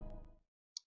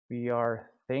We are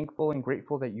thankful and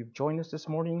grateful that you've joined us this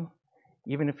morning.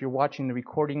 Even if you're watching the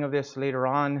recording of this later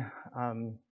on,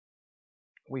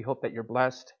 we hope that you're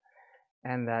blessed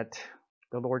and that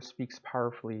the Lord speaks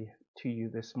powerfully to you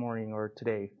this morning or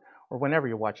today or whenever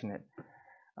you're watching it.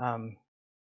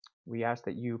 We ask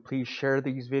that you please share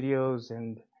these videos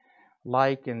and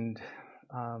like and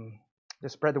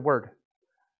just spread the word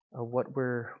of what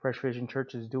Fresh Vision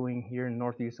Church is doing here in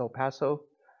Northeast El Paso.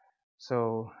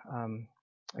 So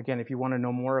again, if you want to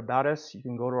know more about us, you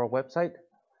can go to our website,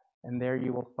 and there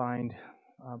you will find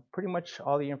pretty much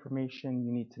all the information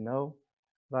you need to know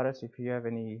about us. If you have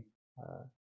any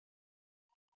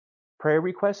prayer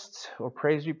requests or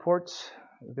praise reports,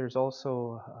 there's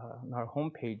also on our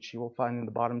homepage, you will find in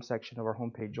the bottom section of our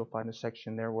homepage, you'll find a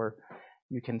section there where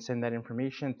you can send that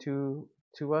information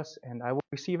to us, and I will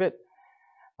receive it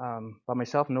by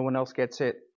myself. No one else gets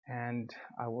it, and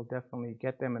I will definitely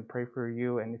get them and pray for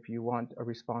you. And if you want a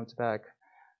response back,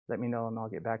 let me know and I'll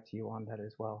get back to you on that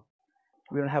as well.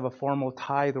 We don't have a formal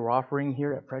tithe or offering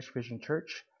here at Fresh Vision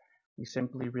Church. We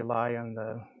simply rely on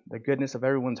the goodness of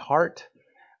everyone's heart,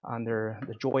 on the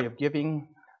joy of giving.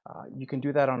 You can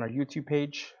do that on our YouTube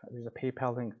page. There's a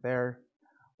PayPal link there.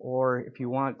 Or if you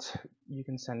want, you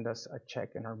can send us a check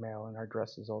in our mail, and our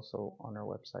address is also on our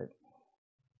website.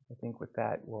 I think with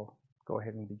that, we'll go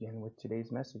ahead and begin with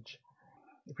today's message.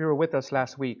 If you were with us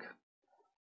last week,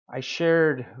 I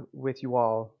shared with you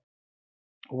all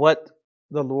what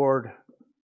the Lord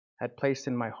had placed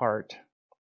in my heart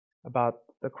about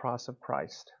the cross of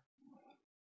Christ.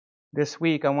 This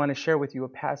week, I want to share with you a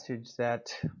passage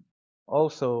that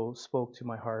also spoke to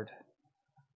my heart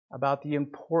about the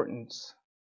importance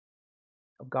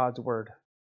of God's Word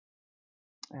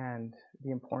and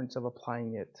the importance of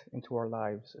applying it into our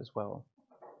lives as well.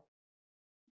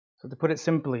 So to put it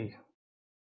simply,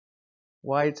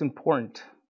 why it's important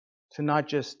to not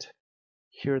just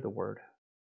hear the Word,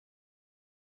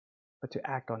 but to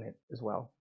act on it as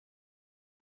well.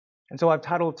 And so I've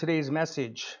titled today's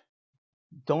message,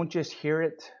 Don't Just Hear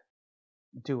It,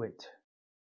 Do It.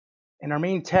 And our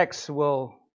main text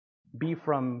will be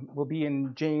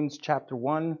in James chapter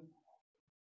 1,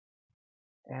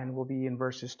 and will be in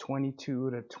verses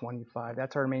 22 to 25.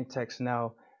 That's our main text.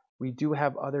 Now, we do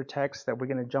have other texts that we're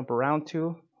going to jump around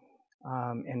to.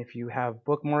 And if you have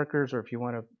book markers or if you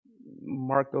want to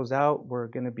mark those out, we're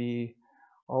going to be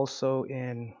also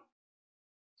in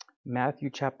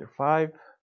Matthew chapter 5,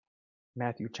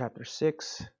 Matthew chapter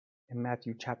 6, and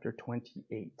Matthew chapter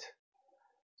 28.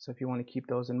 So if you want to keep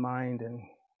those in mind and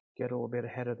get a little bit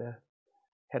ahead of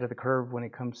the curve when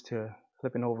it comes to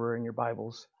flipping over in your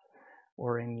Bibles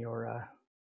or in your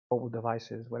mobile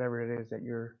devices, whatever it is that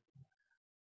you're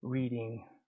reading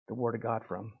the Word of God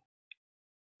from.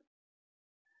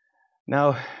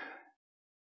 Now,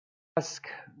 ask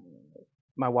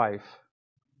my wife,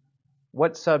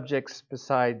 what subjects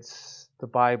besides the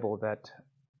Bible that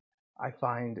I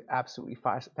find absolutely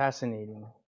fascinating?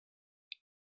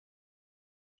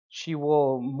 She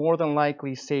will more than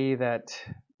likely say that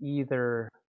either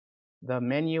the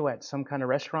menu at some kind of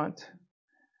restaurant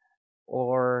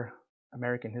or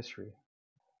American history.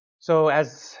 So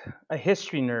as a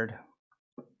history nerd,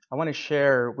 I want to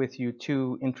share with you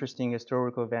two interesting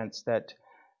historical events that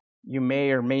you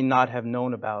may or may not have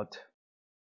known about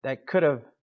that could have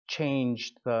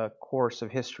changed the course of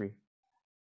history.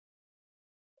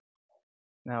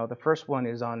 Now, the first one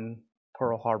is on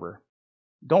Pearl Harbor.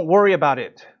 Don't worry about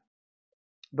it.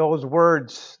 Those were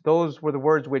the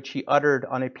words which he uttered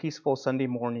on a peaceful Sunday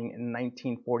morning in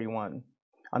 1941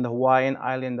 on the Hawaiian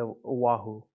island of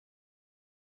Oahu.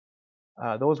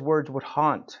 Those words would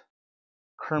haunt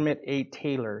Kermit A.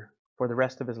 Taylor for the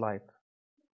rest of his life.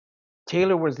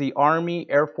 Taylor was the Army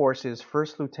Air Force's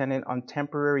first lieutenant on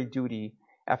temporary duty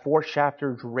at Fort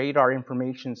Shafter's Radar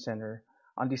Information Center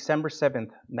on December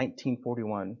 7th,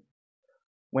 1941,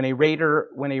 when a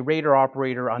radar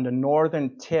operator on the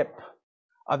northern tip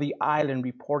of the island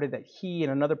reported that he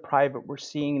and another private were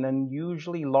seeing an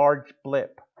unusually large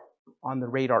blip on the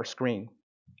radar screen,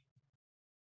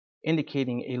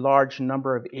 indicating a large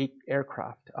number of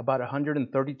aircraft about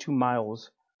 132 miles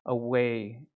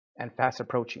away and fast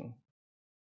approaching.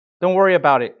 Don't worry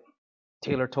about it,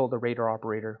 Taylor told the radar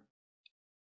operator,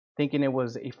 thinking it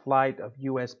was a flight of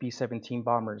US B-17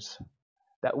 bombers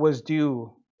that was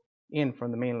due in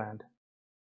from the mainland.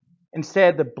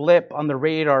 Instead, the blip on the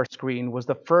radar screen was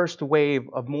the first wave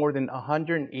of more than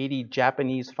 180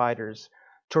 Japanese fighters,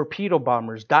 torpedo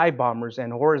bombers, dive bombers,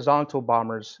 and horizontal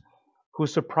bombers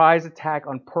whose surprise attack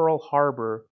on Pearl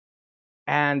Harbor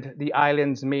and the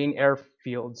island's main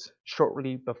airfields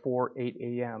shortly before 8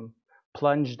 a.m.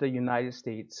 plunged the United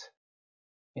States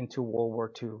into World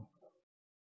War II.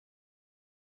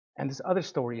 And this other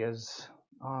story is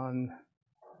on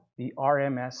the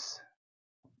RMS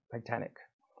Titanic.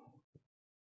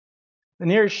 The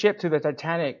nearest ship to the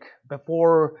Titanic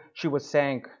before she was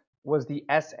sank was the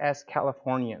SS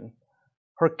Californian.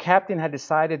 Her captain had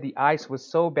decided the ice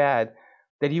was so bad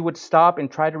that he would stop and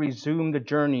try to resume the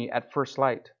journey at first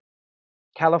light.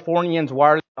 Californian's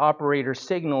wireless operator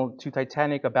signaled to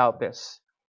Titanic about this.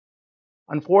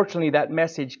 Unfortunately, that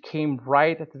message came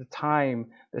right at the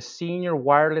time the senior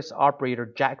wireless operator,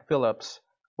 Jack Phillips,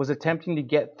 was attempting to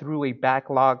get through a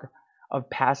backlog of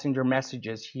passenger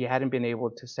messages he hadn't been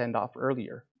able to send off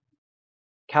earlier.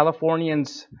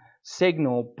 Californian's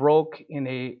signal broke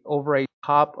over a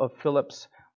top of Phillips'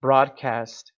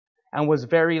 broadcast and was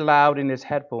very loud in his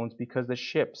headphones because the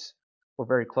ships were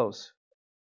very close.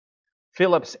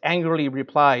 Phillips angrily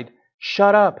replied,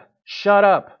 "Shut up, shut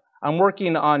up. I'm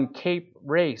working Cape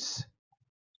Race.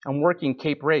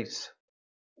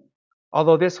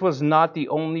 Although this was not the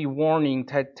only warning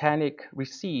Titanic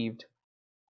received,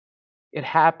 it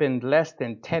happened less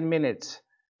than 10 minutes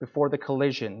before the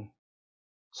collision.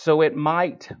 So it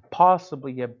might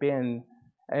possibly have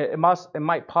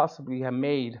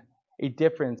made a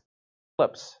difference.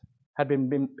 Phillips had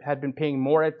been paying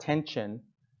more attention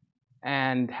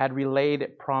and had relayed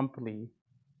it promptly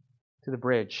to the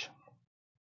bridge.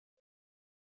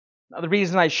 Now, the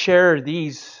reason I share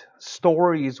these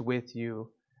stories with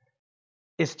you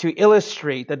is to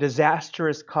illustrate the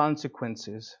disastrous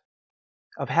consequences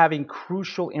of having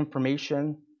crucial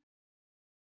information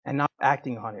and not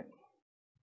acting on it.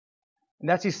 And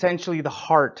that's essentially the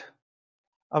heart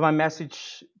of my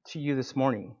message to you this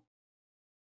morning.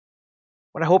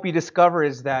 What I hope you discover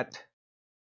is that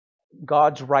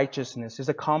God's righteousness is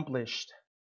accomplished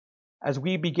as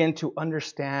we begin to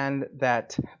understand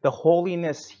that the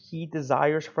holiness He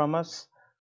desires from us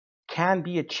can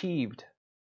be achieved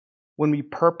when we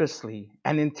purposely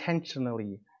and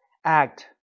intentionally act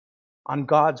on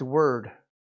God's word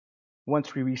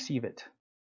once we receive it.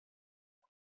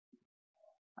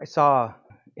 I saw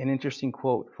an interesting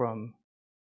quote from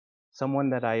someone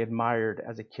that I admired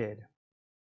as a kid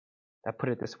that put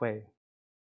it this way: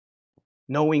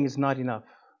 knowing is not enough.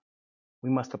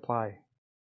 We must apply.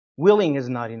 Willing is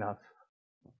not enough.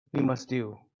 We must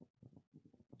do.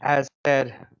 As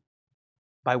said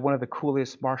by one of the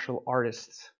coolest martial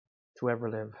artists to ever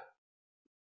live,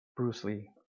 Bruce Lee.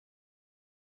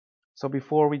 So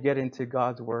before we get into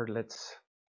God's word, let's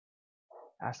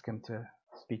ask Him to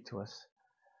speak to us.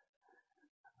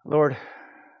 Lord,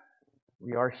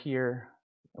 we are here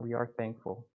and we are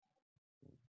thankful.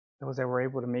 Those that were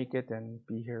able to make it and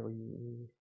be here,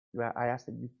 I ask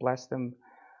that you bless them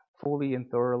fully and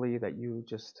thoroughly, that you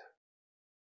just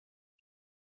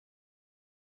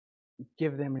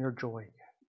give them your joy.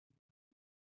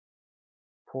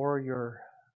 Pour your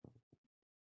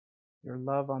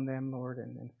love on them, Lord,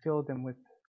 and fill them with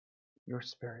your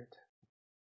Spirit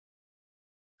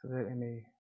so that it may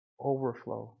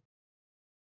overflow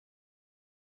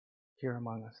here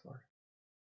among us, Lord.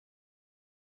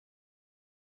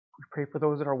 We pray for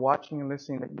those that are watching and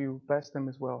listening, that you bless them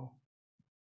as well,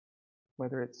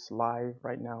 whether it's live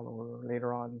right now or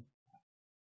later on.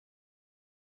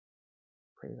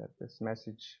 Pray that this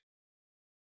message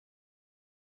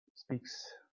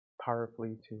speaks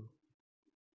powerfully to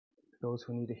those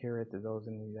who need to hear it, to those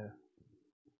who need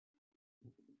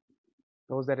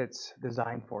those that it's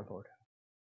designed for, Lord.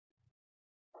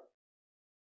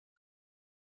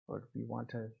 Lord, we want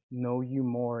to know you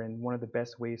more, and one of the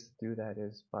best ways to do that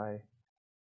is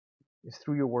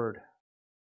through your word.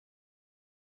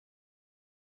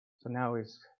 So now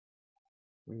as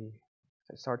we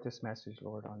start this message,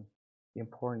 Lord, on the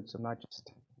importance of not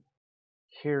just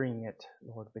hearing it,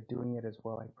 Lord, but doing it as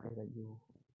well, I pray that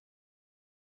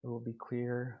it will be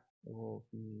clear, that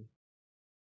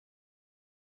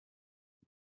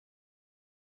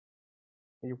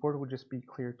your word will just be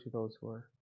clear to those who are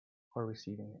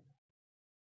receiving it.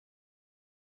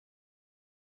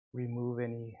 Remove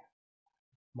any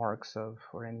marks of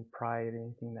or any pride,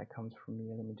 anything that comes from me,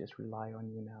 and let me just rely on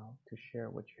you now to share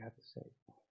what you have to say.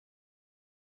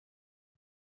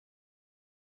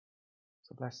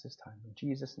 So bless this time. In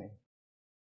Jesus' name,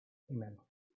 amen.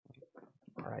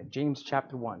 All right, James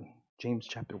chapter 1. James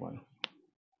chapter 1.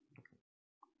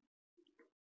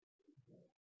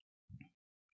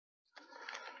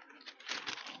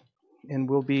 And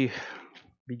we'll be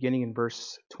beginning in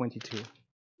verse 22.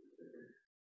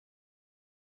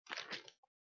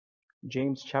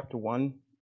 James chapter 1,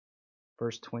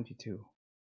 verse 22.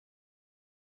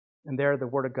 And there the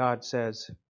word of God says,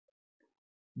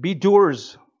 "Be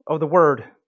doers of the word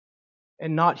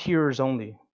and not hearers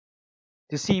only,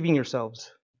 deceiving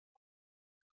yourselves.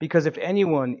 Because if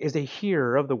anyone is a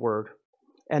hearer of the word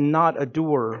and not a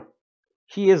doer,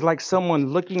 he is like someone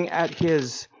looking at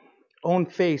his own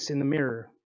face in the mirror.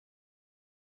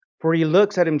 For he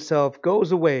looks at himself,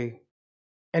 goes away,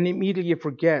 and immediately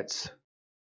forgets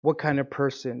what kind of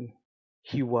person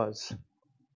he was.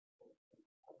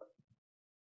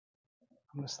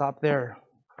 I'm going to stop there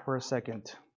for a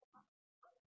second.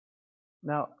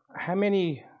 Now, how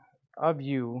many of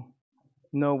you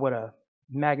know what a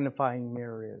magnifying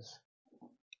mirror is?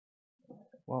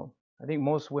 Well, I think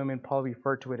most women probably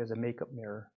refer to it as a makeup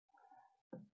mirror.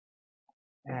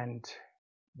 And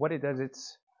what it does,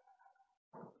 it's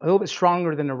a little bit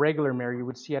stronger than a regular mirror you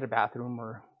would see at a bathroom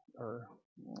or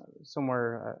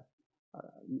somewhere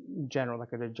general,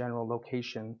 like at a general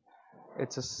location.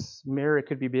 It's a mirror. It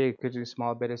could be big, it could be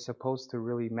small, but it's supposed to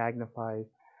really magnify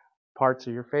parts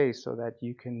of your face so that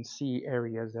you can see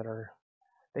areas that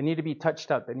need to be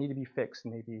touched up, that need to be fixed.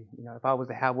 Maybe, if I was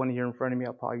to have one here in front of me,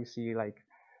 I'll probably see like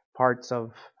parts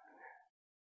of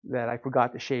that I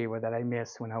forgot to shave or that I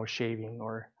missed when I was shaving,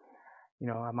 or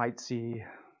I might see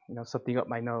something up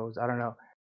my nose. I don't know.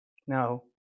 Now,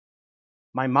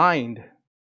 my mind,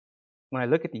 when I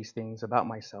look at these things about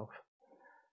myself,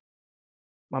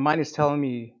 my mind is telling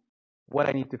me what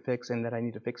I need to fix and that I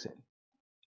need to fix it.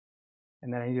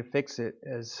 And that I need to fix it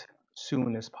as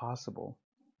soon as possible.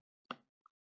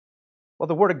 Well,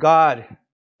 the Word of God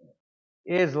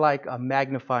is like a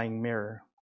magnifying mirror.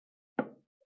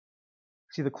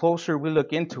 See, the closer we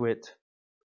look into it,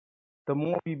 the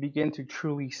more we begin to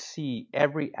truly see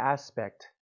every aspect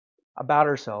about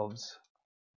ourselves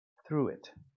through it.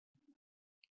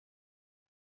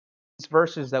 These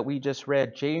verses that we just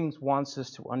read, James wants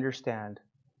us to understand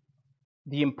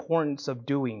the importance of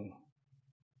doing,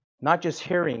 not just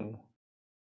hearing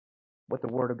what the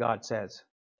Word of God says.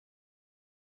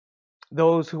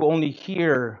 Those who only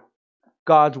hear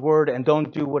God's Word and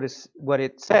don't do what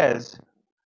it says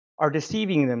are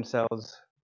deceiving themselves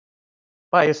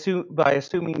by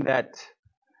assuming that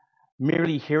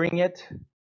merely hearing it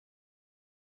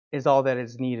is all that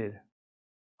is needed.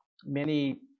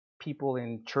 Many people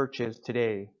in churches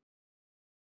today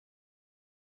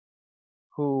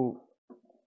who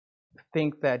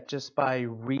think that just by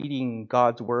reading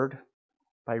God's Word,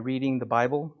 by reading the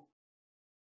Bible,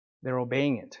 they're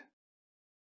obeying it.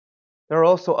 There are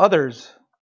also others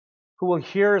who will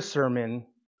hear a sermon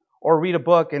or read a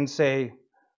book and say,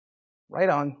 right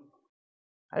on,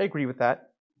 I agree with that.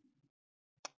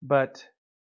 But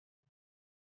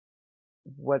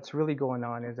what's really going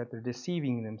on is that they're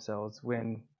deceiving themselves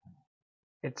when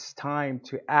it's time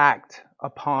to act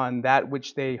upon that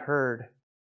which they heard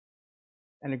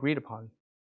and agreed upon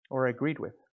or agreed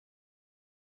with.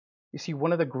 You see,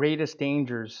 one of the greatest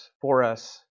dangers for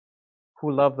us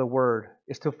who love the Word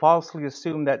is to falsely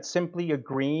assume that simply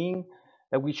agreeing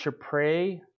that we should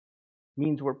pray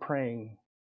means we're praying,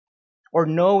 or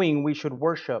knowing we should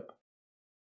worship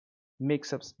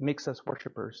makes us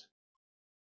worshipers.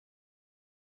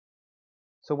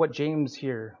 So what James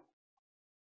here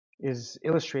is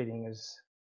illustrating is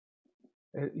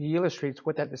he illustrates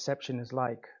what that deception is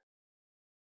like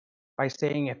by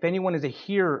saying, if anyone is a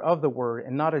hearer of the word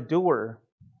and not a doer,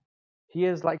 he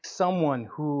is like someone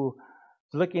who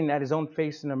is looking at his own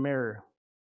face in a mirror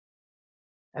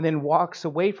and then walks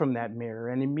away from that mirror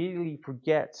and immediately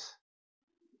forgets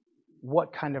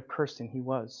what kind of person he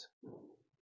was.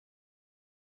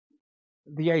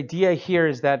 The idea here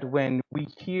is that when we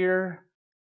hear,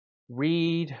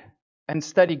 read, and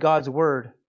study God's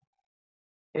Word,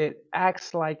 it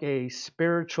acts like a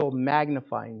spiritual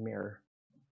magnifying mirror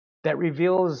that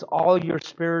reveals all your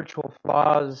spiritual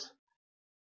flaws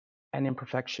and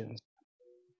imperfections.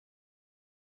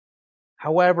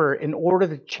 However, in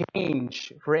order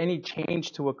for any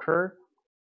change to occur,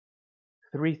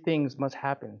 three things must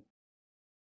happen.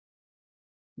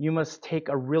 You must take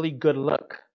a really good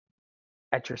look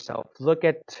at yourself. Look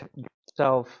at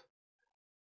yourself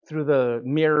through the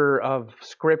mirror of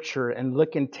Scripture and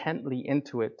look intently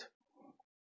into it.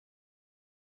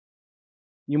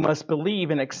 You must believe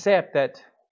and accept that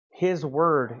His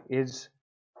Word is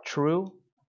true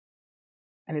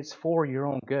and it's for your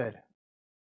own good.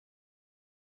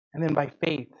 And then by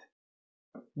faith,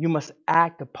 you must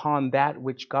act upon that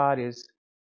which God is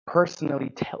personally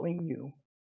telling you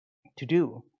to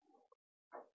do.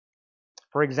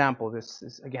 For example, this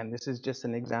is just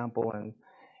an example, and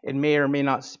it may or may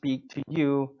not speak to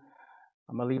you.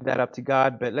 I'm going to leave that up to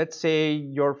God. But let's say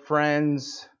your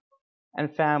friends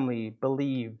and family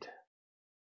believed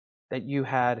that you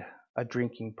had a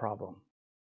drinking problem.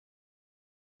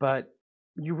 But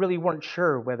you really weren't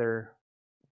sure whether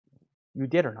you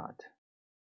did or not.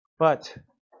 But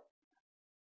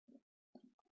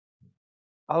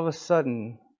all of a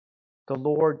sudden, the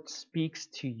Lord speaks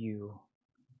to you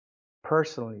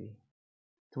personally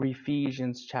through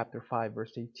Ephesians chapter 5,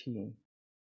 verse 18,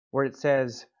 where it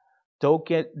says, don't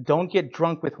get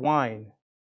drunk with wine,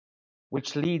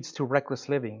 which leads to reckless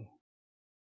living,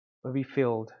 but be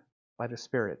filled by the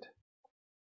Spirit.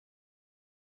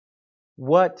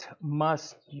 What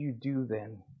must you do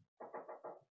then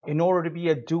in order to be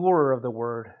a doer of the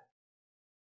word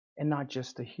and not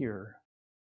just a hearer?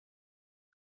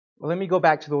 Well, let me go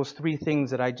back to those three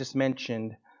things that I just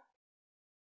mentioned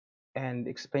and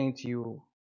explain to you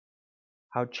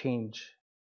how change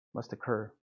must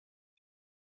occur.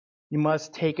 You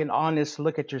must take an honest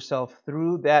look at yourself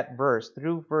through that verse,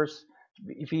 through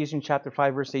Ephesians chapter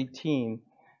 5, verse 18,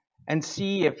 and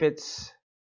see if it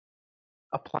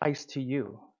applies to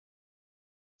you.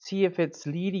 See if it's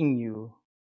leading you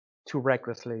to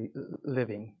reckless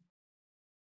living.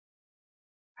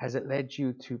 Has it led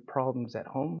you to problems at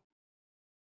home?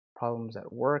 Problems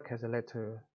at work? Has it led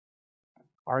to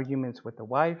arguments with the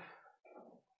wife?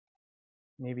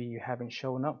 Maybe you haven't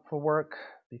shown up for work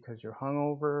because you're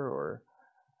hungover or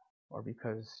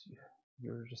because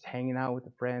you're just hanging out with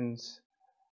the friends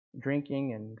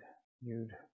drinking and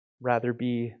you'd rather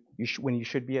be when you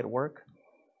should be at work.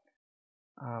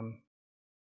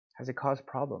 Has it caused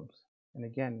problems? And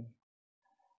again,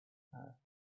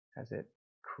 has it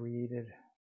created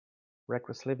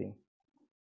reckless living?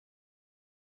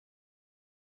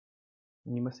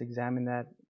 And you must examine that,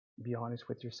 be honest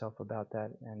with yourself about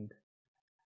that, and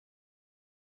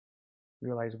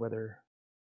realize what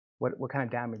kind of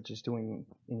damage it's doing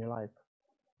in your life.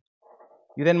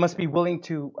 You then must be willing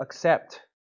to accept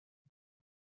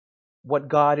what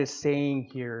God is saying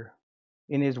here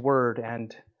in His Word,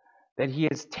 and that He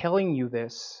is telling you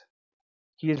this.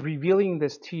 He is revealing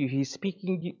this to you. He's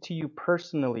speaking to you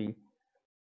personally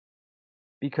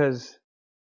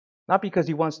not because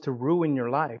He wants to ruin your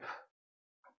life,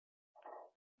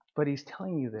 but He's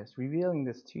telling you this, revealing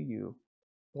this to you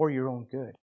for your own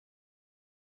good.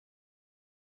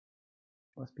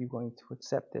 You must be willing to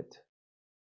accept it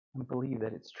and believe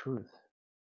that it's truth.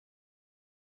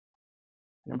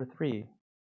 Number 3,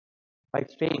 by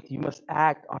faith, you must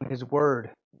act on His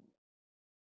Word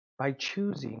by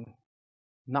choosing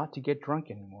not to get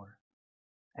drunk anymore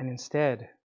and instead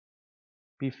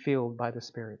be filled by the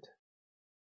Spirit.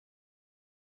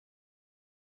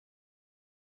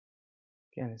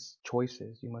 Again, it's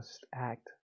choices. You must act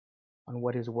on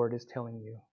what His Word is telling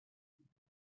you.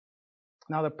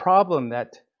 Now, the problem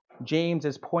that James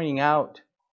is pointing out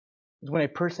is when a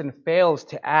person fails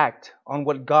to act on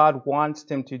what God wants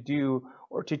them to do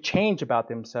or to change about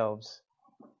themselves.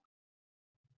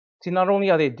 See, not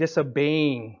only are they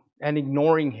disobeying and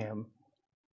ignoring Him,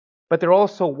 but they're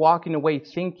also walking away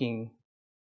thinking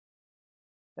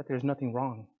that there's nothing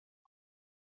wrong.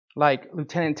 Like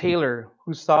Lieutenant Taylor,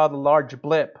 who saw the large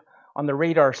blip on the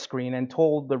radar screen and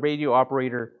told the radio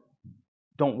operator,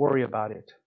 "Don't worry about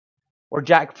it." Or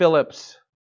Jack Phillips,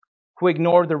 who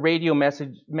ignored the radio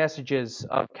messages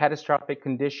of catastrophic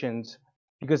conditions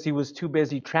because he was too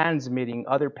busy transmitting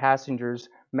other passengers'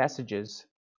 messages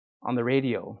on the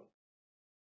radio.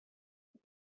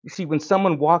 You see, when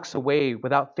someone walks away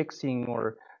without fixing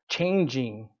or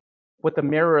changing what the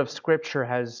mirror of Scripture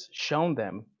has shown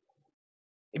them,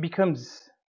 it becomes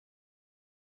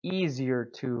easier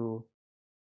to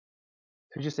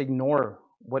just ignore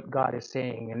what God is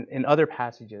saying in other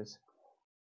passages.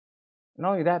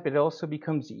 Not only that, but it also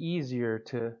becomes easier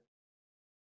to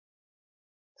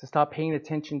stop paying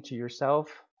attention to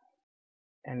yourself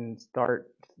and start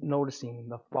noticing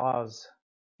the flaws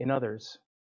in others.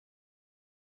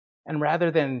 And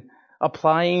rather than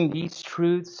applying these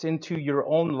truths into your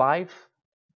own life,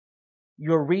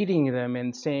 you're reading them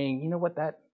and saying, you know what,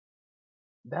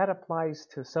 that applies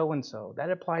to so-and-so.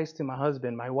 That applies to my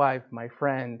husband, my wife, my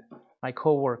friend, my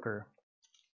coworker.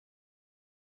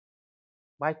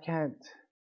 Why can't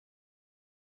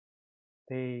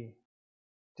they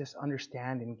just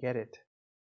understand and get it?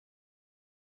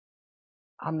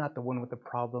 I'm not the one with the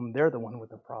problem. They're the one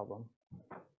with the problem.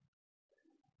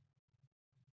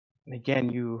 And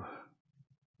again, you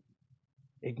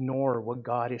ignore what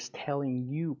God is telling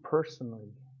you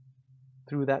personally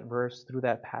through that verse, through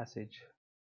that passage.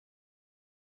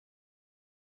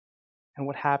 And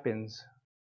what happens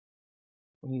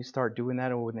when you start doing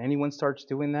that, or when anyone starts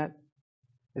doing that,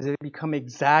 is it become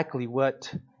exactly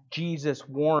what Jesus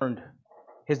warned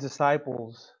His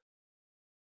disciples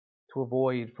to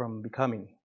avoid from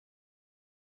becoming: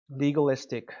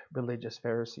 legalistic religious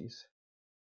Pharisees.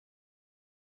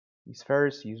 These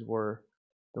Pharisees were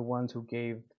the ones who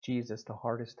gave Jesus the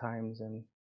hardest times and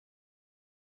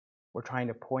were trying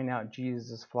to point out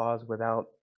Jesus' flaws without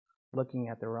looking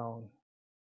at their own.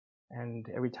 And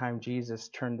every time Jesus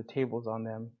turned the tables on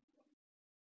them,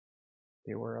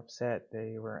 they were upset,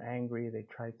 they were angry, they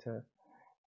tried to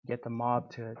get the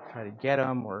mob to try to get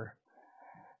him, or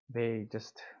they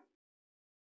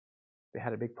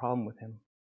had a big problem with him.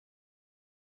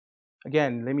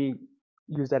 Again, let me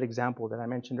use that example that I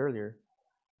mentioned earlier.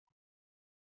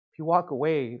 If you walk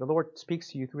away, the Lord speaks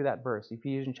to you through that verse,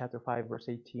 Ephesians chapter 5, verse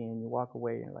 18. You walk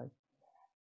away and like,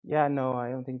 yeah, no, I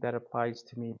don't think that applies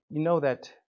to me. You know that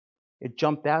it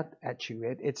jumped out at you.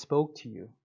 It spoke to you.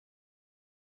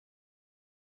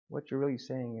 What you're really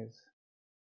saying is,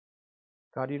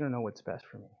 God, you don't know what's best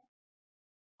for me.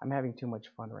 I'm having too much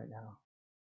fun right now.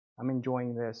 I'm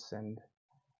enjoying this, and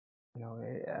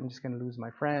I'm just going to lose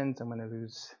my friends. I'm going to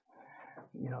lose,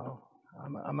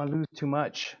 I'm going to lose too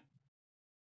much.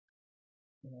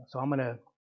 So I'm going to,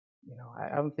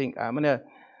 I don't think I'm going to,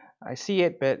 I see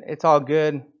it, but it's all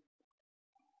good.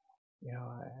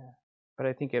 But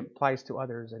I think it applies to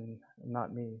others and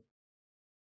not me.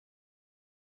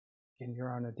 And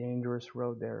you're on a dangerous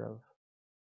road there of,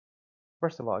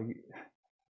 first of all,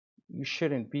 you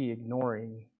shouldn't be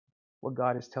ignoring what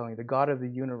God is telling you. The God of the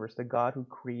universe, the God who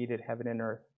created heaven and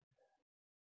earth,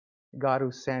 the God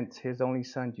who sent His only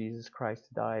Son, Jesus Christ,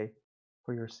 to die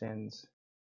for your sins.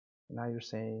 And now you're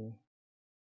saying,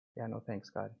 yeah, no thanks,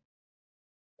 God.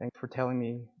 Thanks for telling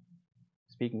me,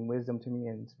 speaking wisdom to me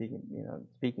and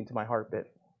speaking to my heart,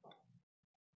 but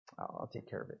I'll take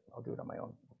care of it. I'll do it on my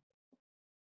own.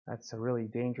 That's a really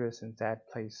dangerous and sad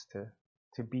place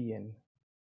to be in.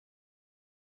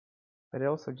 But it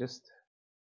also it's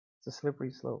a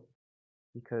slippery slope,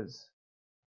 because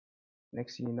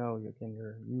next thing you know,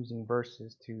 you're using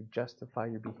verses to justify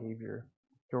your behavior,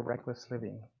 your reckless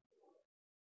living.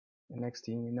 And next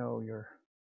thing you know, your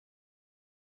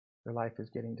life is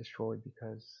getting destroyed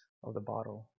because of the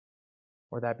bottle,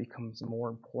 or that becomes more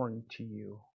important to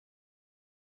you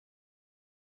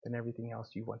than everything else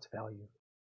you once valued.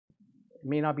 It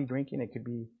may not be drinking, it could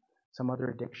be some other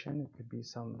addiction, it could be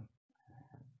some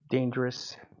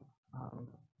dangerous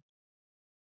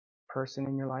person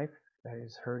in your life that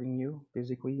is hurting you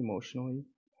physically, emotionally.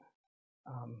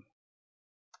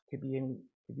 It could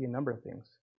be a number of things.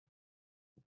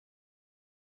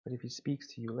 But if He speaks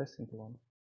to you, listen to Him.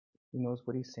 He knows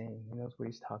what He's saying. He knows what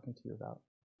He's talking to you about.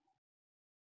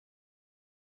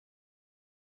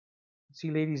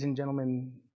 See, ladies and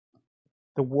gentlemen,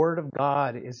 the Word of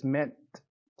God is meant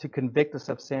to convict us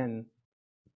of sin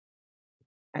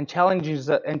and challenges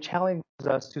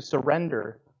us to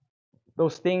surrender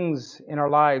those things in our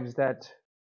lives that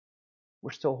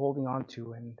we're still holding on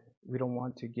to and we don't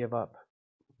want to give up.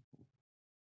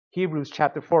 Hebrews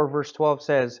chapter 4 verse 12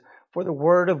 says, "For the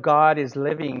Word of God is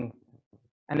living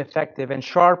and effective and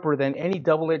sharper than any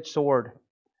double-edged sword,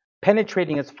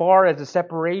 penetrating as far as the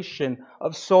separation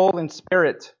of soul and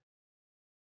spirit,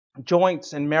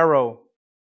 joints and marrow.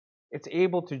 It's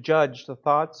able to judge the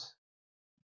thoughts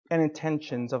and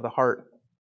intentions of the heart."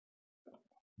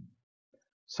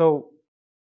 So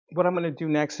what I'm going to do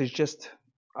next is just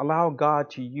allow God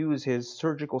to use His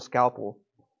surgical scalpel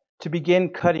to begin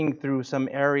cutting through some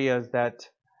areas that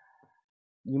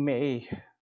you may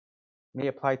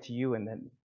apply to you and that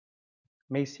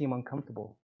may seem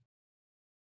uncomfortable.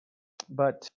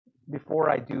 But before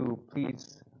I do,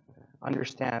 please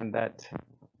understand that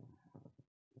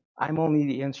I'm only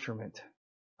the instrument.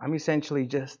 I'm essentially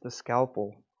just the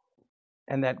scalpel,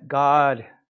 and that God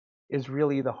is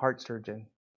really the heart surgeon.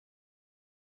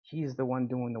 He's the one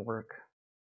doing the work.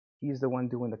 He's the one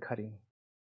doing the cutting.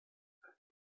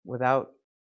 Without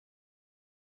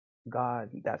God,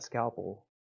 that scalpel,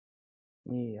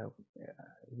 me,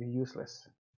 would be useless.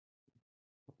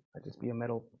 I'd just be a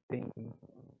metal thing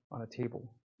on a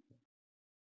table.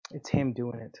 It's Him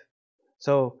doing it.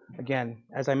 So again,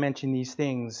 as I mentioned these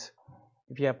things,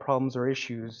 if you have problems or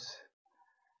issues,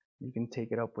 you can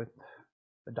take it up with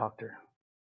the doctor,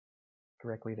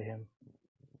 directly to him.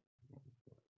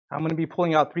 I'm going to be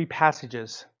pulling out 3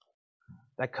 passages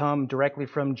that come directly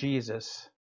from Jesus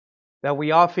that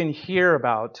we often hear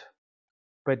about,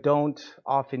 but don't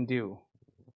often do.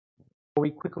 We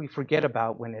quickly forget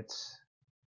about when it's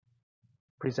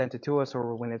presented to us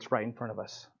or when it's right in front of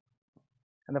us.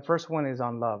 And the first one is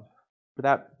on love. For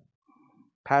that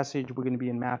passage, we're going to be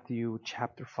in Matthew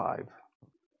chapter 5.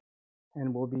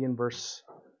 And we'll be in verse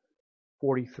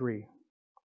 43.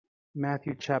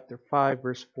 Matthew chapter 5,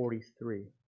 verse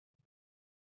 43.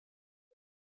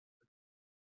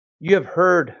 "You have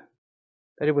heard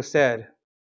that it was said,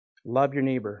 'Love your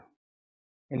neighbor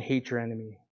and hate your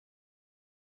enemy.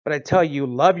 But I tell you,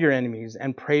 love your enemies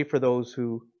and pray for those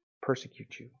who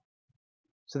persecute you,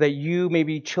 so that you may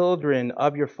be children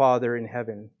of your Father in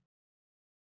heaven.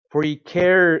 For he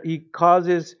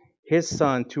causes his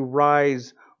sun to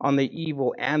rise on the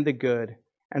evil and the good,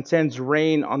 and sends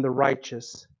rain on the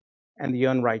righteous and the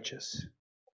unrighteous.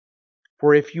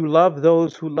 For if you love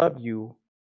those who love you,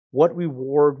 what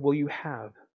reward will you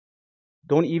have?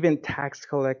 Don't even tax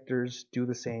collectors do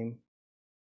the same?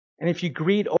 And if you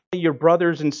greet only your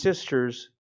brothers and sisters,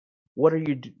 what are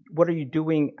you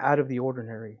doing out of the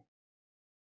ordinary?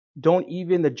 Don't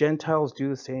even the Gentiles do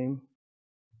the same?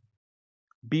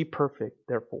 Be perfect,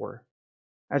 therefore,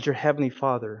 as your heavenly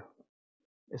Father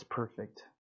is perfect.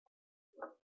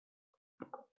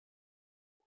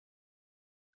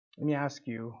 Let me ask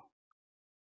you,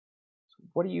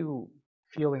 what do you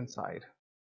feel inside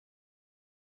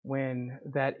when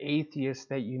that atheist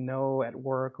that you know at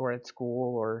work or at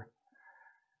school, or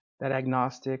that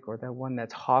agnostic, or that one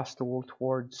that's hostile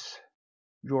towards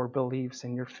your beliefs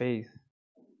and your faith,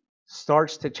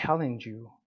 starts to challenge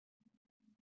you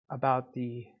about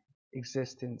the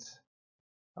existence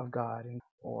of God,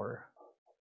 or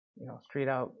straight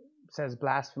out says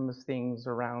blasphemous things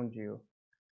around you?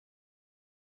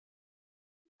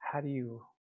 How do you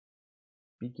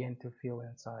begin to feel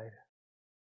inside?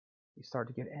 You start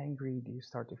to get angry? Do you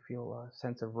start to feel a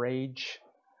sense of rage?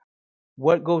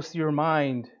 What goes through your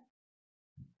mind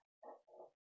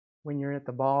when you're at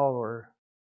the ball or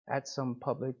at some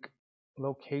public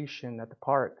location at the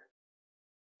park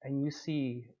and you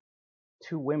see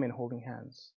two women holding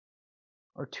hands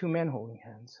or two men holding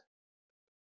hands?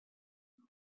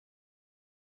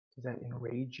 Does that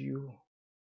enrage you?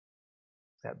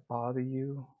 Does that bother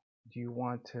you? Do you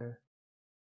want to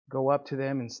go up to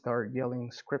them and start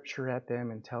yelling scripture at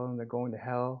them and tell them they're going to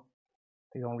hell?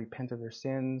 They don't repent of their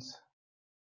sins.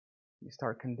 You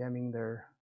start condemning their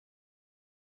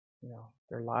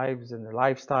lives and their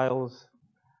lifestyles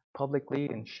publicly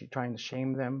and trying to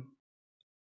shame them.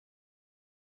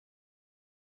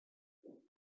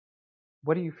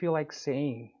 What do you feel like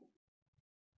saying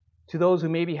to those who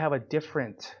maybe have a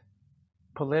different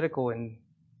political and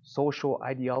social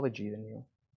ideology than you?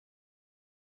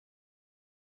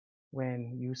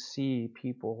 When you see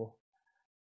people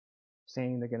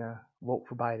saying they're going to vote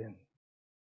for Biden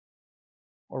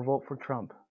or vote for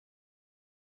Trump,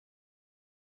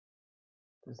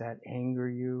 does that anger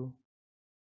you?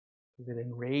 Does it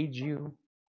enrage you?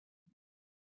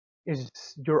 Is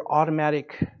your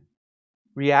automatic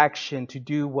reaction to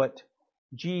do what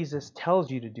Jesus tells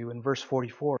you to do in verse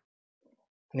 44?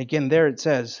 And again, there it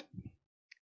says,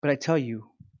 but I tell you,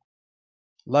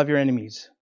 love your enemies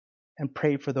and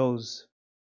pray for those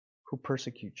who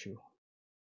persecute you.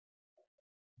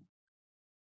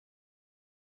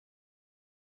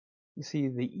 You see,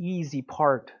 the easy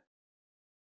part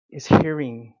is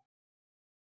hearing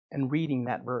and reading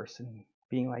that verse and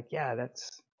being like, yeah, that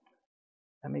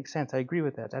makes sense. I agree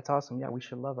with that. That's awesome. Yeah, we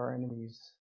should love our enemies.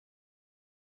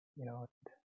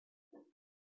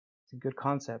 It's a good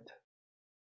concept.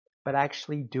 But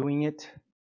actually doing it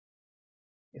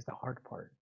is the hard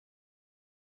part.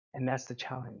 And that's the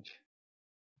challenge.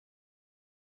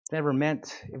 It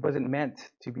wasn't meant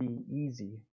to be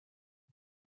easy.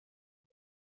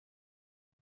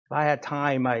 If I had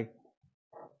time, I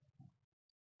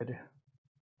could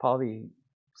probably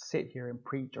sit here and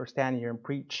preach, or stand here and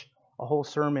preach a whole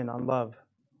sermon on love.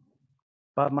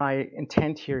 But my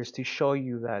intent here is to show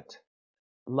you that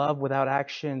love without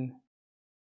action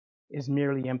is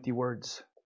merely empty words.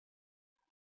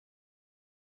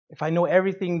 If I know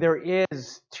everything there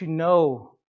is to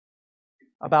know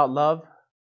about love,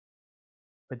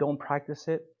 but don't practice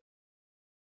it,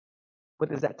 what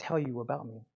does that tell you about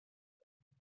me?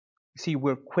 You see,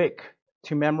 we're quick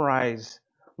to memorize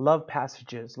love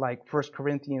passages like 1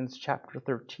 Corinthians chapter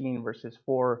 13, verses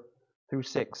 4 through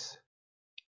 6.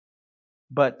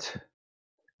 But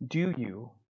do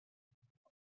you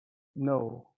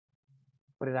know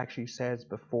what it actually says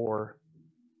before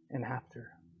and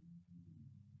after?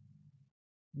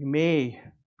 You may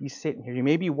be sitting here, you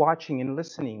may be watching and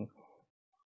listening,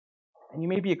 and you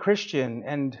may be a Christian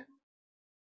and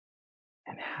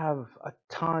have a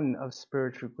ton of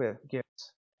spiritual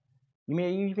gifts. You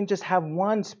may even just have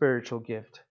one spiritual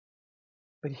gift.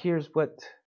 But here's what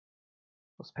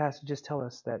those passages tell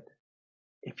us, that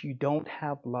if you don't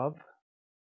have love,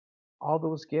 all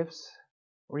those gifts,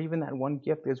 or even that one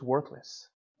gift, is worthless.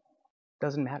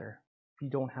 Doesn't matter if you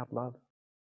don't have love.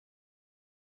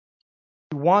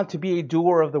 You want to be a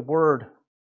doer of the word.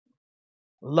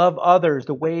 Love others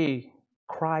the way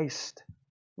Christ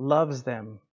loves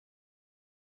them.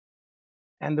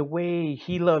 and the way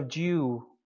He loved you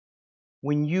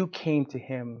when you came to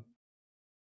Him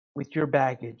with your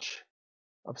baggage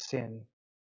of sin.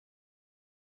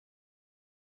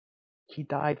 He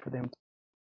died for them.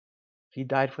 He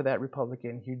died for that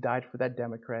Republican. He died for that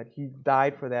Democrat. He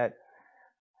died for that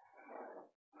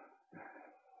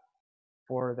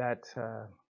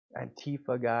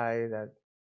Antifa guy, that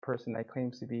person that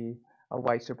claims to be a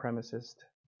white supremacist.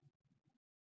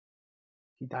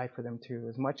 He died for them too.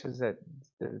 As much as that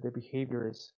the behavior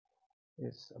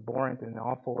is abhorrent and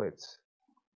awful, it's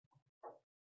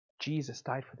Jesus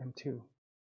died for them too.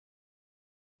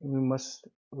 And we must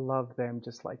love them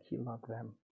just like He loved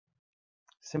them.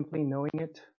 Simply knowing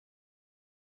it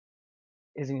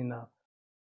isn't enough.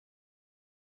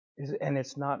 And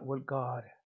it's not what God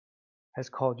has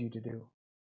called you to do.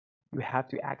 You have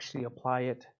to actually apply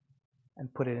it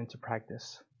and put it into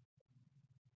practice.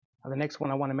 Now, the next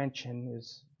one I want to mention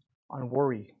is on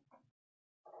worry.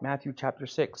 Matthew chapter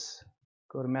 6.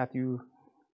 Go to Matthew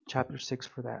chapter 6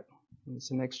 for that. It's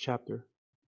the next chapter.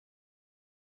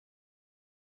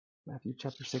 Matthew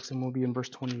chapter 6, and we'll be in verse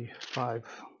 25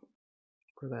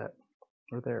 for that,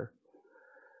 or there.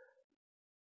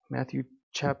 Matthew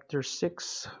chapter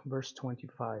 6, verse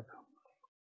 25.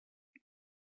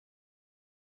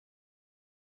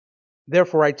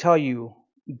 Therefore I tell you,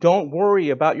 don't worry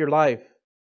about your life,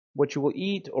 what you will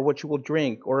eat or what you will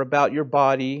drink, or about your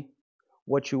body,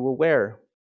 what you will wear.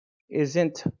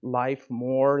 Isn't life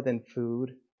more than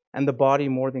food, and the body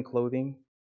more than clothing?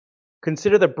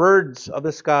 Consider the birds of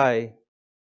the sky.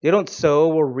 They don't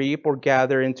sow or reap or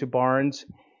gather into barns,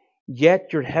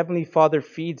 yet your heavenly Father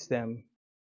feeds them.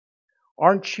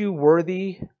 Aren't you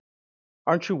worthy?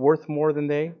 Aren't you worth more than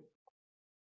they?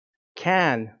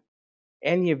 Can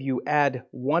any of you add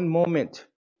one moment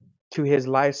to his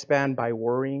lifespan by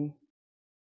worrying?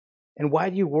 And why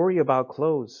do you worry about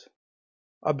clothes?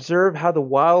 Observe how the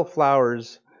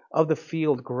wildflowers of the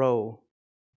field grow.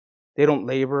 They don't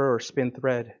labor or spin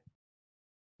thread.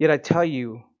 Yet I tell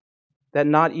you that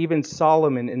not even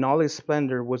Solomon in all his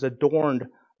splendor was adorned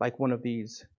like one of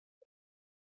these.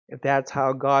 If that's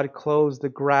how God clothes the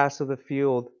grass of the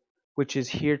field, which is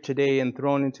here today and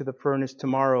thrown into the furnace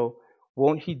tomorrow,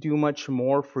 won't He do much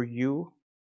more for you,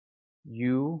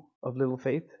 you of little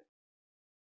faith?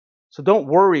 So don't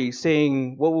worry,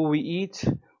 saying, what will we eat,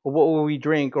 or what will we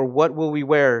drink, or what will we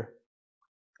wear?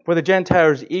 For the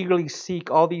Gentiles eagerly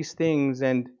seek all these things,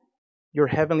 and your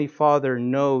heavenly Father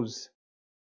knows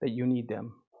that you need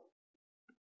them.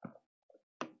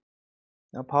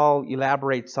 Now Paul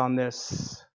elaborates on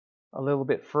this a little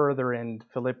bit further in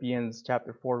Philippians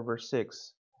chapter 4, verse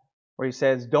 6, where he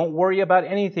says, don't worry about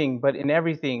anything, but in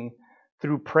everything,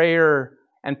 through prayer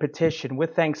and petition,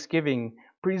 with thanksgiving,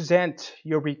 present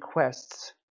your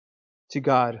requests to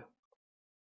God.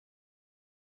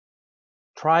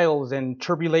 Trials and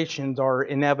tribulations are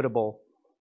inevitable.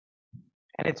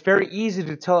 And it's very easy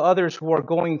to tell others who are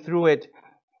going through it,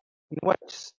 you know what,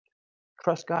 just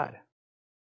trust God.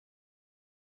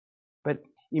 But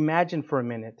imagine for a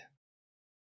minute,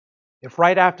 if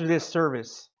right after this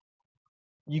service,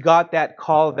 you got that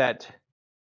call that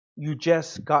you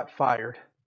just got fired,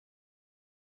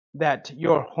 that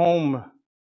your home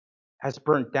has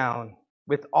burnt down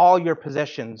with all your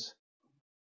possessions,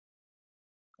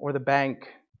 or the bank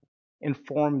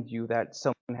informed you that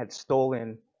someone had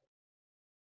stolen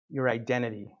your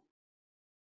identity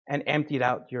and emptied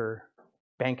out your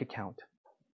bank account.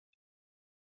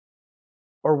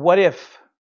 Or what if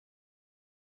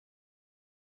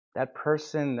that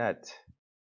person that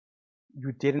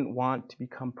you didn't want to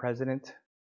become president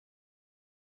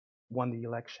won the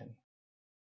election?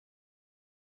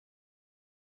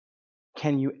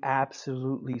 Can you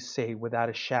absolutely say without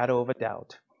a shadow of a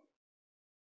doubt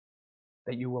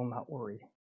that you will not worry?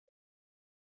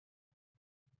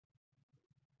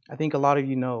 I think a lot of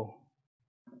you know,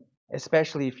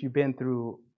 especially if you've been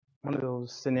through one of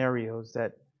those scenarios,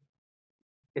 that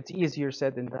it's easier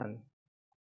said than done.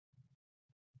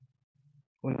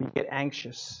 When we get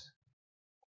anxious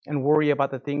and worry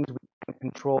about the things we can't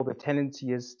control, the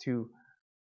tendency is to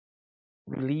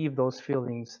relieve those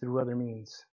feelings through other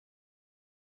means.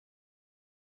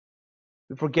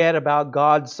 We forget about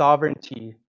God's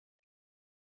sovereignty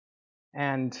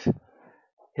and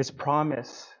His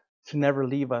promise to never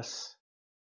leave us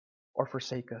or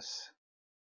forsake us.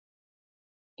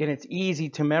 Again, it's easy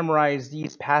to memorize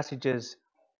these passages,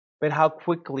 but how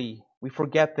quickly we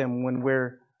forget them when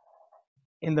we're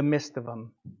in the midst of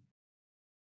them.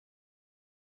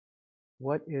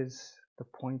 What is the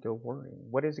point of worrying?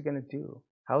 What is it going to do?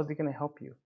 How is it going to help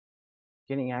you?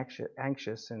 Getting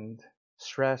anxious and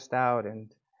stressed out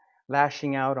and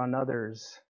lashing out on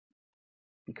others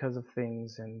because of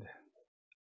things. And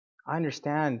I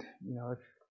understand, if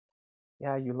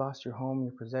you lost your home,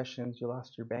 your possessions, you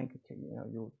lost your bank account,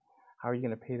 how are you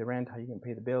going to pay the rent? How are you going to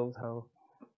pay the bills?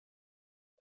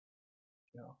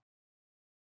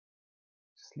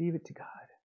 Just leave it to God.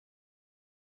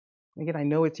 And again, I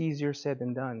know it's easier said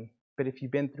than done, but if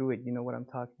you've been through it, you know what I'm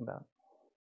talking about.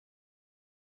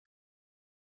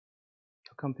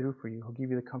 He'll come through for you. He'll give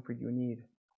you the comfort you need.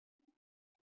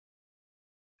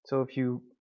 So if you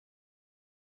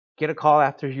get a call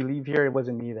after you leave here, it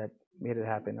wasn't me that made it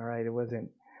happen, all right? It wasn't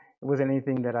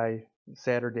anything that I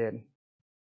said or did.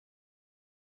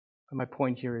 But my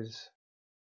point here is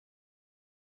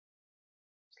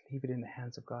just leave it in the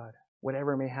hands of God.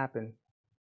 Whatever may happen.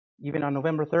 Even on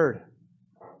November 3rd,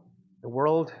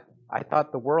 I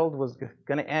thought the world was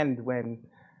going to end when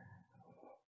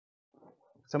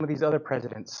some of these other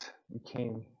presidents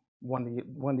won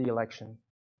the election.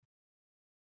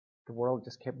 The world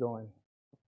just kept going.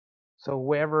 So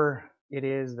whoever it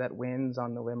is that wins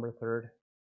on November 3rd,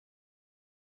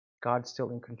 God's still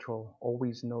in control.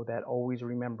 Always know that. Always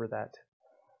remember that.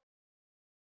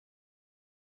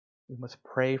 We must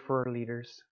pray for our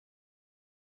leaders.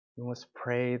 We must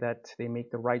pray that they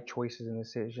make the right choices and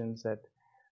decisions, that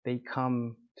they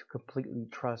come to completely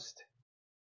trust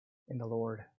in the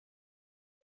Lord.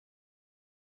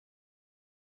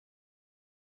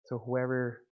 So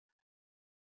whoever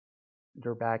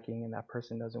they're backing and that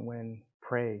person doesn't win,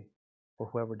 pray for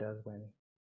whoever does win.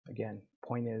 Again,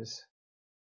 point is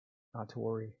not to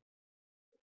worry.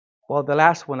 Well, the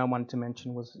last one I wanted to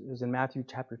mention is in Matthew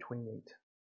chapter 28.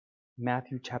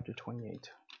 Matthew chapter 28.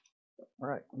 All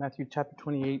right, Matthew chapter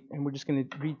 28, and we're just going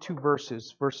to read two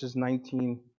verses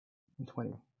 19 and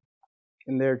 20.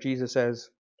 And there Jesus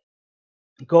says,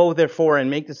 "Go therefore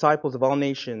and make disciples of all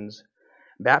nations,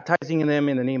 baptizing them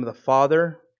in the name of the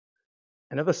Father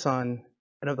and of the Son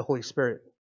and of the Holy Spirit,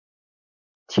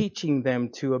 teaching them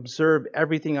to observe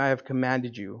everything I have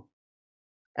commanded you.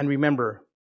 And remember,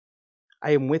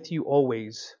 I am with you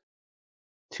always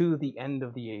to the end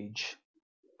of the age."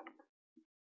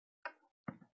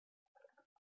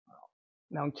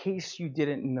 Now, in case you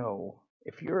didn't know,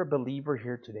 if you're a believer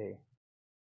here today,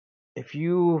 if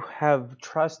you have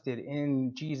trusted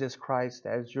in Jesus Christ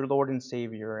as your Lord and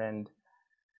Savior and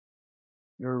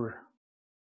you're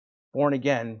born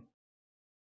again,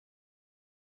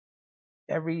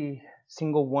 every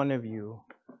single one of you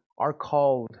are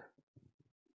called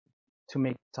to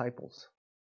make disciples.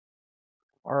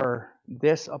 Or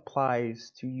this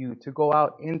applies to you, to go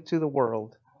out into the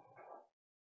world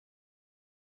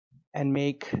and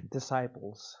make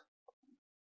disciples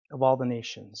of all the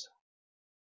nations.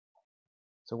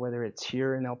 So whether it's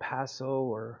here in El Paso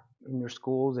or in your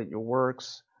schools, at your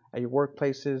works, at your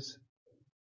workplaces,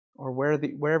 or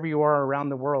wherever you are around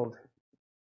the world,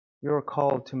 you're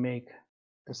called to make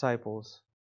disciples.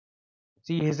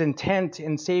 See, His intent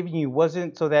in saving you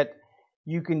wasn't so that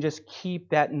you can just keep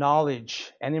that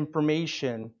knowledge and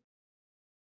information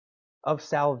of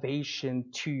salvation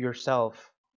to yourself.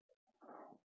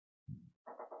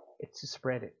 It's to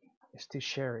spread it. It's to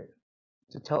share it.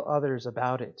 To tell others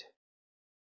about it.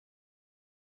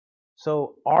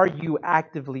 So are you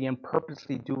actively and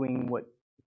purposely doing what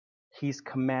He's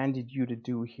commanded you to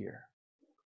do here?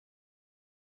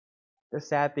 The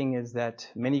sad thing is that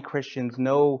many Christians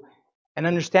know and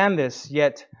understand this,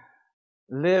 yet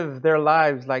live their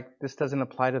lives like this doesn't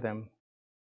apply to them.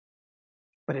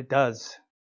 But it does.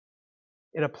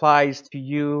 It applies to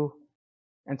you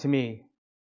and to me.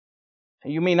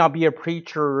 And you may not be a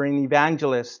preacher or an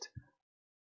evangelist,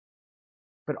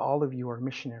 but all of you are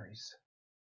missionaries.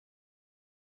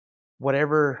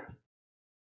 Whoever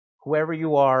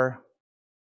you are,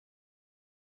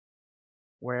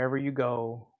 wherever you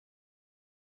go,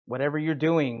 whatever you're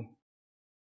doing,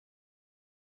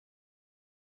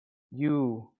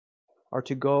 you are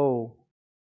to go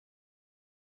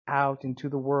out into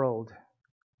the world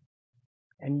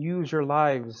and use your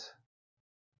lives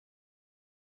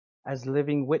as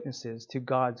living witnesses to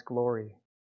God's glory,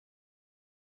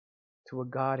 to what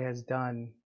God has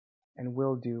done and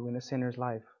will do in a sinner's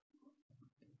life.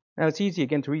 Now, it's easy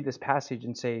again to read this passage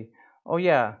and say, oh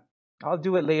yeah, I'll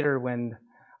do it later when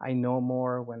I know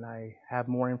more, when I have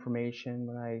more information,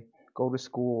 when I go to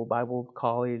school, Bible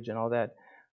college and all that.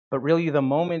 But really, the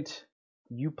moment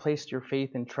you placed your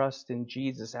faith and trust in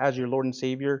Jesus as your Lord and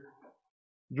Savior,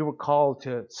 you were called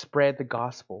to spread the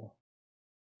gospel.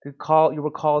 You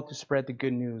were called to spread the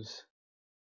good news.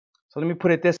 So let me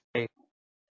put it this way.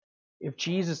 If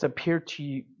Jesus appeared to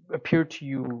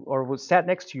you or was sat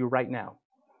next to you right now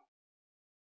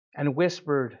and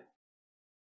whispered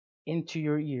into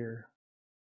your ear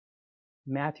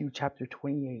Matthew chapter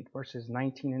 28, verses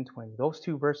 19 and 20. Those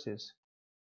two verses.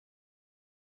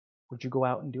 Would you go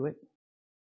out and do it?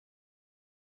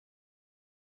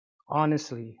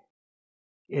 Honestly,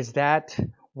 is that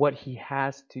what he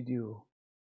has to do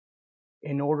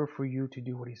in order for you to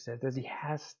do what he says? Does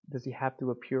he have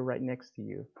to appear right next to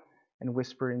you and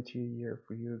whisper into your ear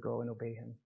for you to go and obey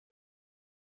him?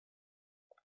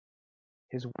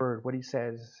 His word, what he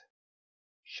says,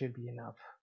 should be enough.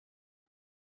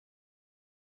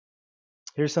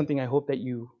 Here's something I hope that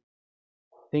you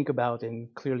think about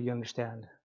and clearly understand.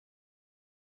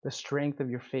 The strength of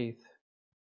your faith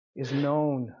is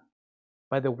known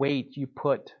by the weight you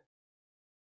put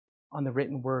on the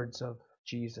written words of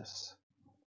Jesus.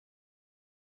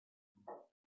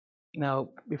 Now,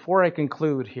 before I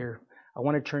conclude here, I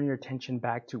want to turn your attention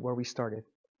back to where we started,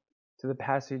 to the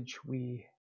passage we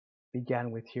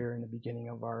began with here in the beginning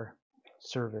of our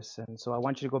service. And so I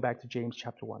want you to go back to James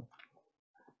chapter 1.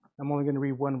 I'm only going to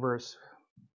read one verse,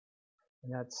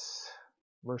 and that's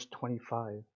verse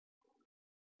 25.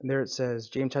 And there it says,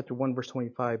 James chapter 1, verse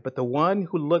 25, "But the one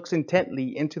who looks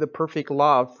intently into the perfect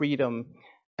law of freedom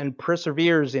and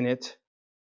perseveres in it,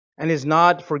 and is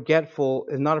not a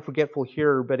forgetful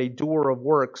hearer, but a doer of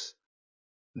works,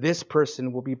 this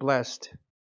person will be blessed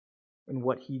in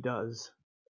what he does."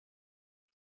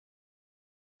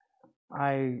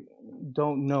 I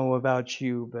don't know about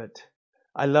you, but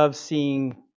I love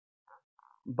seeing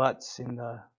buts in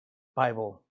the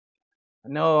Bible.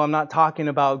 No, I'm not talking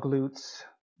about glutes.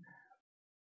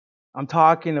 I'm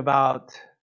talking about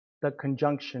the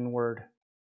conjunction word,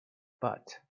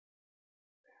 but.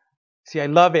 See, I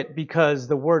love it because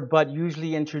the word but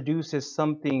usually introduces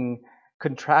something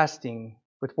contrasting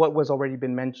with what was already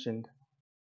been mentioned.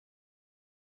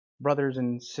 Brothers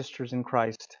and sisters in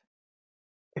Christ,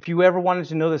 if you ever wanted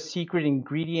to know the secret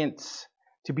ingredients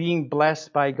to being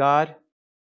blessed by God,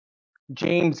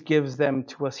 James gives them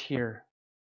to us here.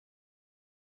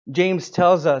 James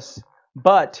tells us,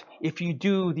 but if you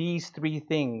do these three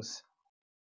things,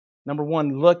 number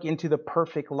one, look into the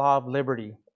perfect law of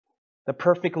liberty. The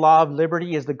perfect law of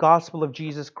liberty is the gospel of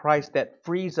Jesus Christ that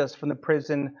frees us from the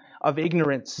prison of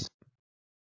ignorance.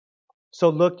 So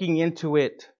looking into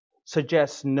it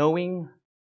suggests knowing,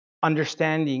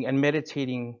 understanding, and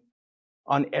meditating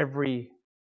on every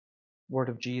word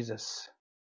of Jesus.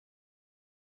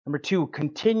 Number two,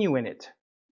 continue in it.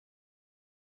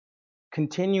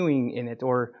 Continuing in it,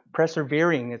 or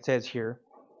persevering, it says here,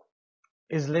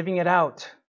 is living it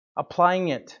out, applying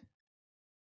it,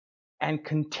 and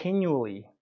continually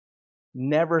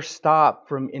never stop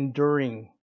from enduring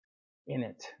in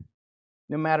it.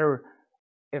 No matter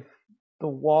if the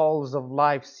walls of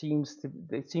life seem to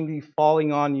be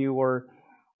falling on you,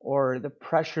 or the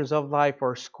pressures of life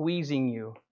are squeezing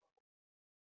you,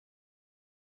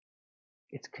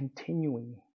 it's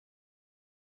continuing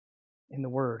in the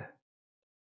Word.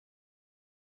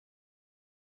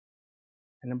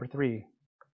 And number three,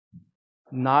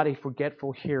 not a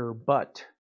forgetful hearer, but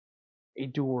a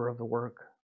doer of the work.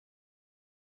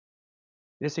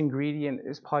 This ingredient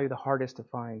is probably the hardest to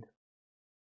find.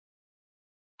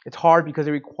 It's hard because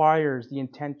it requires the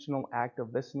intentional act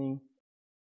of listening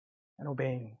and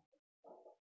obeying.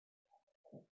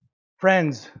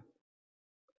 Friends,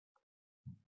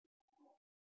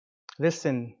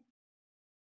 listen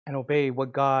and obey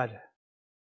what God's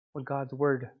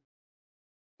Word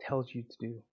tells you to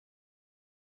do.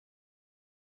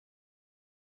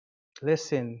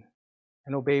 Listen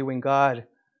and obey when God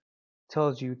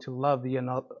tells you to love the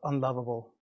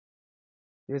unlovable.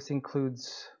 This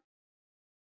includes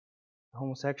the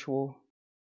homosexual.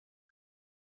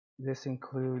 This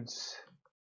includes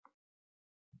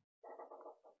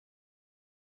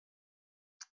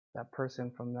that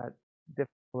person from that different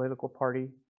political party,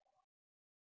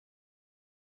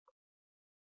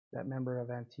 that member of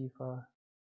Antifa,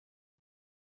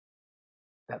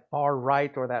 that far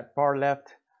right or that far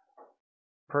left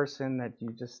person that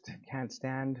you just can't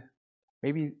stand.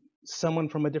 Maybe someone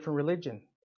from a different religion,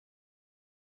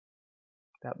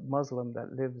 that Muslim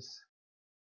that lives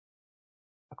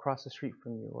across the street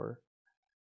from you or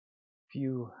a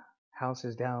few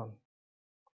houses down.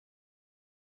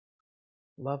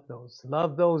 Love those.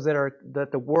 Love those that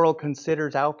the world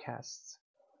considers outcasts.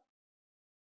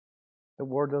 The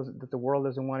world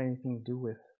doesn't want anything to do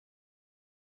with.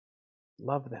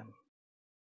 Love them.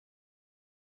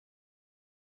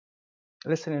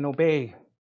 Listen and obey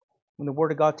when the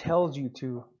Word of God tells you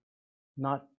to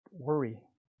not worry.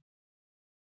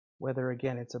 Whether,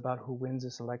 again, it's about who wins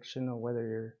this election or whether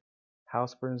your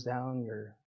house burns down, you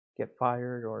get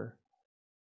fired, or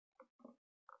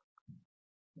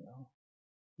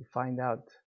You find out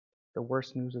the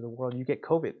worst news of the world. You get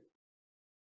COVID.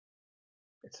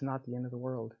 It's not the end of the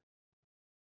world.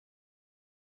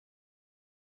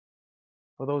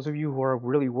 For those of you who are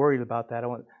really worried about that,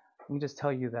 let me just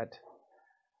tell you that,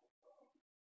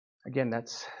 again,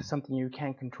 that's something you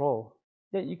can't control.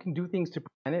 Yeah, you can do things to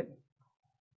prevent it,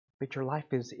 but your life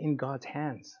is in God's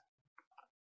hands.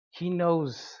 He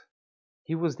knows.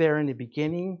 He was there in the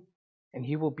beginning, and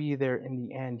He will be there in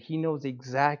the end. He knows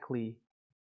exactly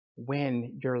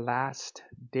when your last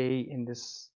day in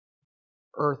this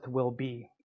earth will be.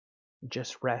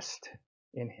 Just rest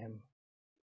in Him.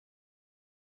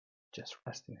 Just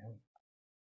rest in Him.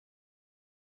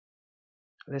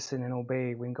 Listen and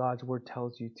obey when God's Word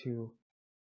tells you to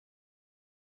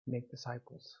make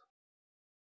disciples.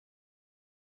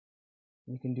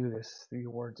 You can do this through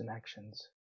your words and actions.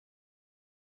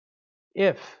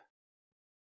 If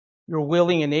you're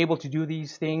willing and able to do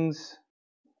these things,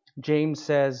 James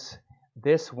says,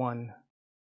 this one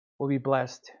will be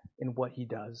blessed in what he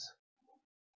does.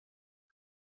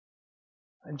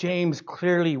 James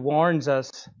clearly warns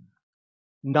us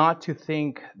not to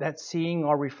think that seeing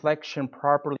our reflection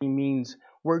properly means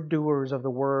we're doers of the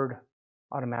Word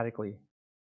automatically.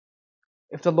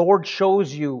 If the Lord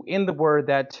shows you in the Word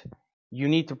that you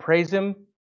need to praise Him,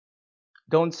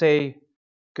 don't say,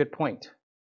 good point.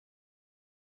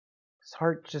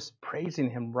 Start just praising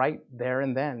Him right there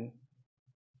and then.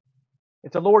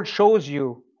 If the Lord shows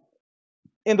you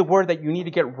in the Word that you need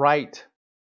to get right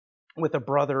with a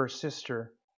brother or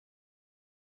sister,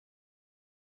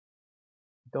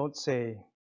 don't say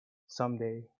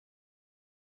someday.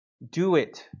 Do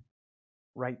it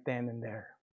right then and there.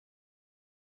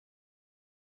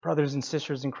 Brothers and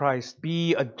sisters in Christ,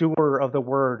 be a doer of the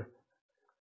Word.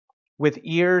 With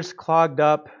ears clogged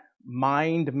up,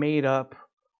 mind made up,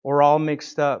 or all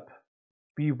mixed up,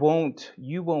 you won't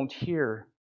hear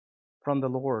from the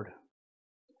Lord.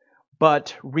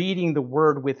 But reading the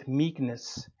Word with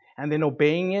meekness and then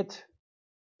obeying it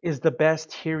is the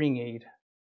best hearing aid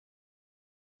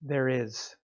there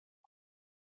is.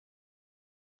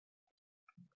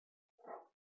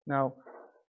 Now,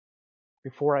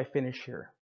 before I finish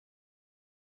here,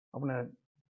 I want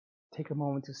to take a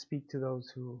moment to speak to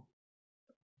those who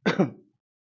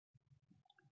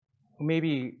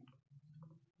maybe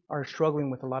are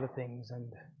struggling with a lot of things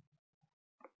and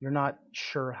you're not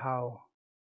sure how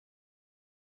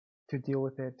to deal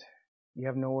with it. You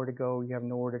have nowhere to go. You have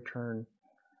nowhere to turn.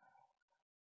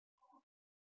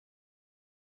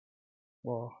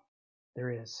 Well,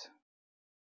 there is.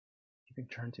 You can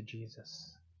turn to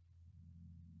Jesus.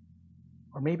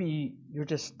 Or maybe you're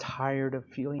just tired of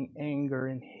feeling anger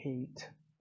and hate,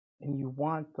 and you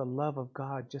want the love of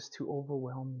God just to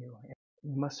overwhelm you.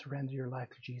 You must surrender your life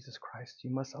to Jesus Christ. You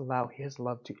must allow His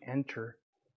love to enter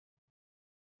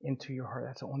into your heart.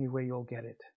 That's the only way you'll get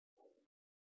it.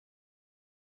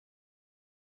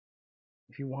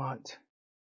 If you want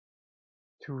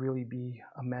to really be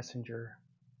a messenger,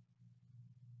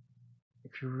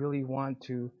 if you really want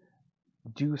to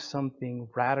do something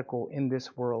radical in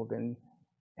this world and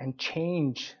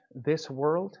change this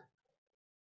world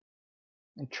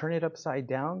and turn it upside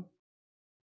down,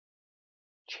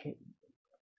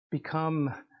 become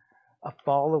a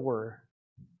follower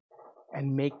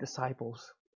and make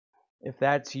disciples. If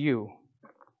that's you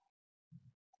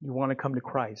want to come to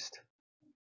Christ,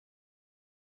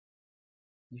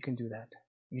 you can do that.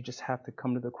 You just have to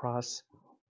come to the cross,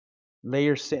 lay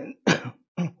your sins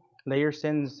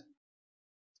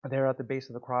there at the base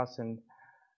of the cross, and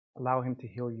allow Him to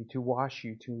heal you, to wash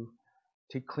you,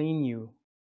 to clean you,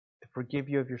 to forgive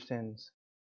you of your sins.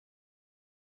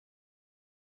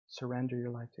 Surrender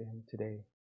your life to Him today.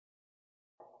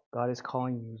 God is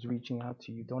calling you. He's reaching out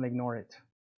to you. Don't ignore it.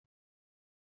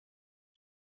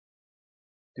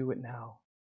 Do it now.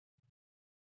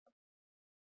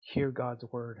 Hear God's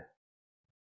word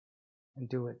and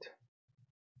do it.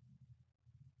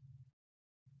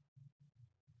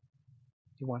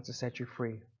 He wants to set you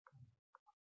free.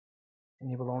 And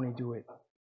He will only do it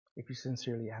if you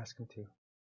sincerely ask Him to.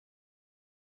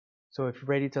 So if you're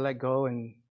ready to let go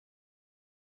and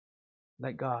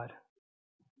let God,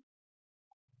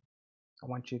 I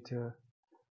want you to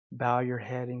bow your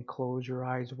head and close your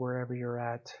eyes wherever you're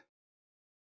at.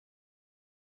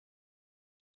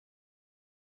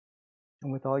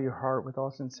 And with all your heart, with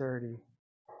all sincerity,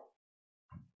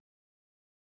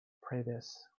 pray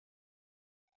this.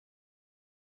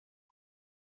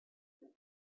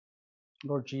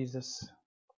 Lord Jesus,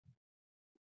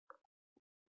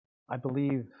 I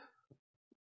believe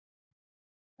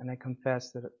and I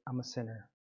confess that I'm a sinner.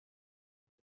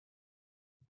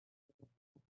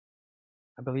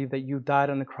 I believe that you died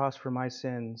on the cross for my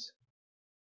sins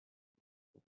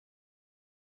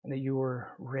and that you were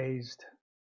raised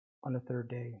on the third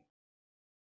day.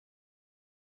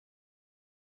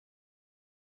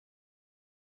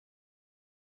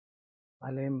 I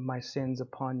lay my sins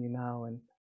upon you now and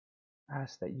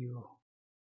ask that you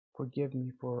forgive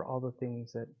me for all the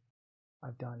things that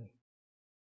I've done.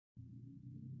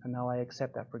 And now I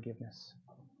accept that forgiveness.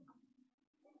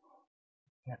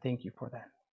 And I thank you for that.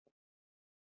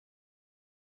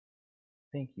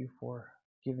 Thank you for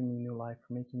giving me new life,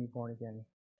 for making me born again.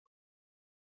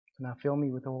 So now fill me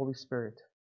with the Holy Spirit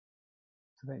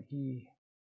so that He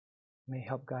may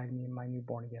help guide me in my new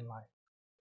born again life.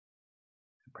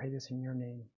 I pray this in your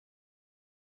name.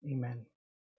 Amen.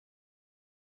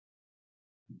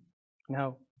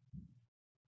 Now,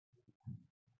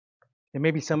 there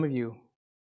may be some of you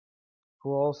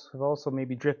who have also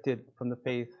maybe drifted from the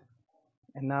faith,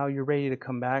 and now you're ready to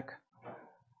come back.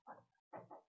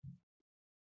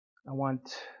 I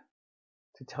want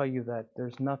to tell you that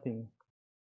there's nothing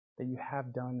that you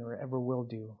have done or ever will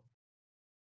do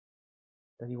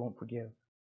that He won't forgive.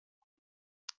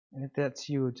 And if that's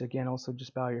you, it's again also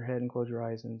just bow your head and close your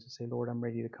eyes and just say, Lord, I'm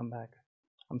ready to come back.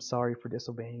 I'm sorry for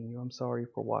disobeying you. I'm sorry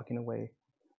for walking away.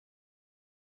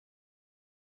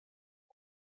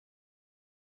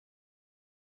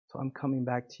 So I'm coming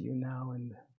back to you now,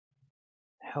 and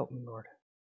help me, Lord,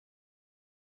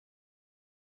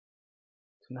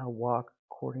 to now walk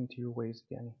according to your ways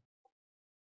again.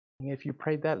 And if you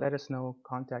prayed that, let us know.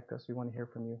 Contact us. We want to hear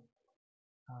from you.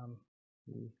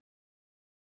 We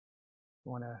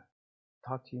want to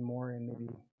talk to you more and maybe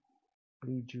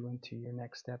lead you into your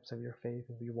next steps of your faith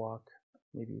as you walk.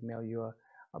 Maybe mail you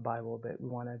a Bible, but we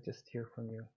want to just hear from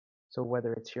you. So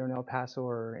whether it's here in El Paso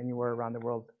or anywhere around the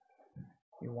world,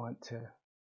 we want to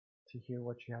hear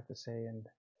what you have to say and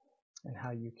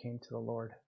how you came to the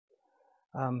Lord.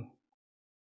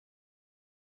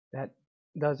 That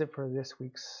does it for this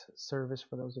week's service.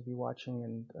 For those of you watching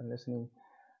and listening,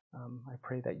 I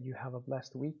pray that you have a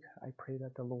blessed week. I pray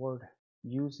that the Lord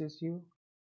uses you,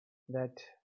 that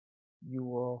you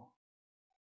will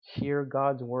hear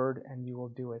God's word and you will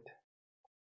do it.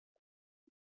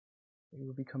 You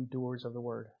will become doers of the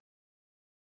word.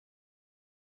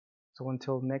 So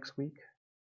until next week,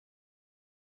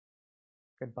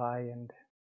 goodbye and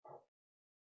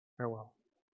farewell.